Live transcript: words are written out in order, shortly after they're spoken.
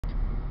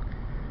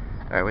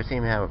Alright, we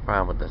seem to have a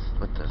problem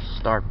with the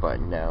start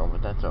button now,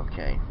 but that's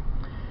okay.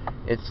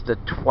 It's the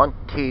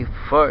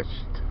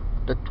 21st.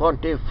 The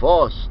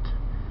 21st.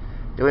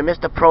 Did we miss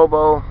the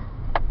Probo,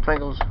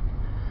 Twinkles?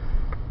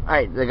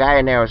 Alright, the guy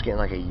in there was getting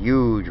like a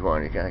huge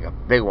one. He's got like a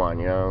big one,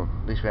 you know.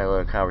 At least we had a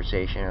little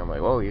conversation. I'm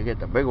like, whoa, you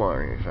get the big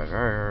one. And he's like,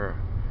 arr.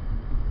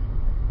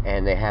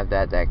 And they have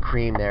that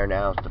cream there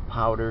now. It's the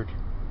powdered,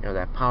 you know,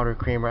 that powdered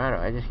creamer. I don't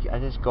know. I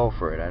just go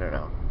for it. I don't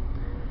know.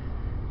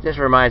 It just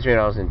reminds me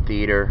when I was in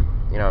theater,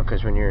 you know,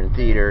 because when you're in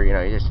theater, you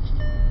know, you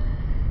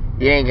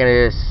ain't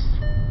gonna just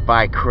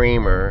buy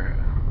creamer.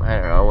 I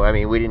don't know. I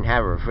mean, we didn't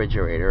have a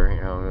refrigerator,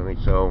 you know. I mean,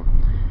 so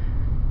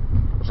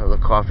the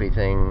coffee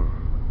thing,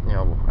 you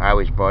know, I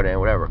always brought in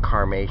whatever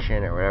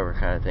Carnation or whatever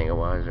kind of thing it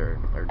was, or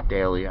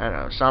Daily. I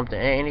don't know, something,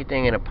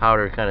 anything in a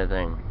powder kind of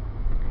thing.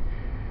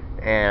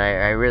 And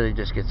I really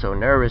just get so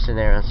nervous in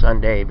there on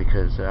Sunday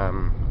because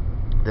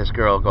this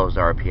girl goes to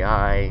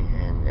RPI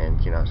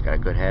and you know, has got a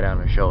good head on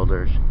her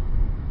shoulders.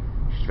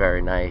 She's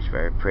very nice,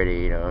 very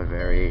pretty, you know,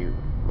 very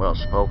well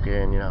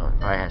spoken, you know,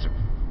 probably has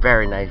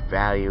very nice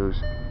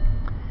values.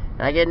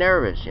 And I get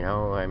nervous, you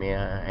know. I mean,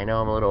 I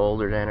know I'm a little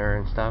older than her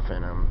and stuff,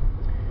 and I'm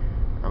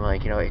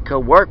like, you know, it could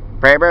work,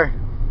 baby.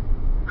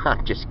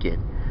 I'm just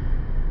kidding.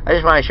 I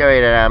just want to show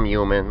you that I'm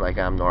human, like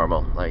I'm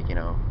normal, like, you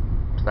know,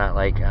 it's not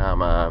like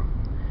I'm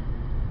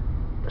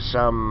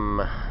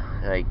some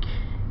like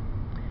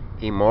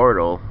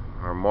immortal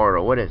or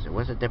mortal. What is it?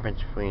 What's the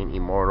difference between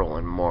immortal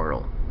and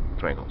mortal,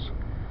 Twinkles?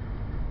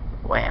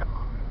 Well,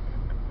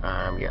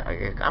 yeah,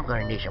 I'm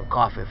gonna need some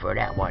coffee for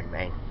that one,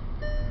 man.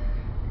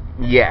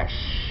 Yes,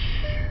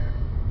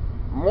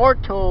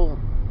 mortal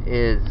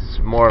is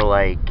more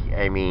like,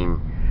 I mean,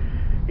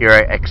 you're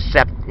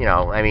accept, you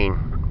know, I mean,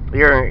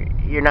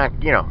 you're not,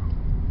 you know.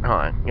 Hold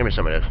on, give me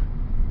some of this.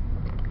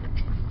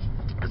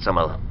 Put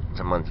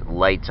someone's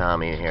lights on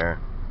me here.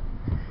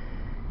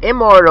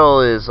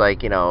 Immortal is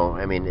like, you know,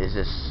 I mean, is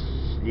this,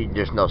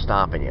 there's no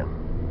stopping you.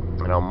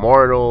 You know,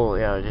 mortal,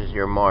 you know, just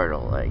you're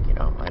mortal, like, you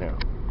know, I don't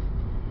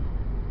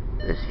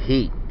know. This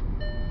heat.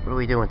 What are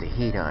we doing with the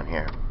heat on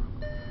here?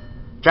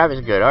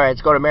 Traffic's good. Alright,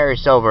 let's go to Mary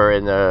Silver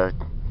in the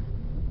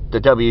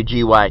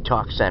WGY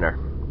Talk Center.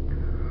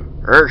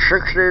 I'm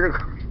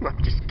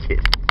just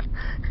kidding.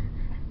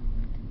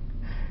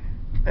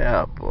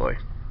 Oh boy.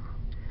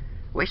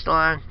 We still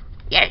on?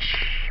 Yes.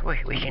 We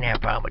shouldn't have a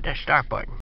problem with the start button.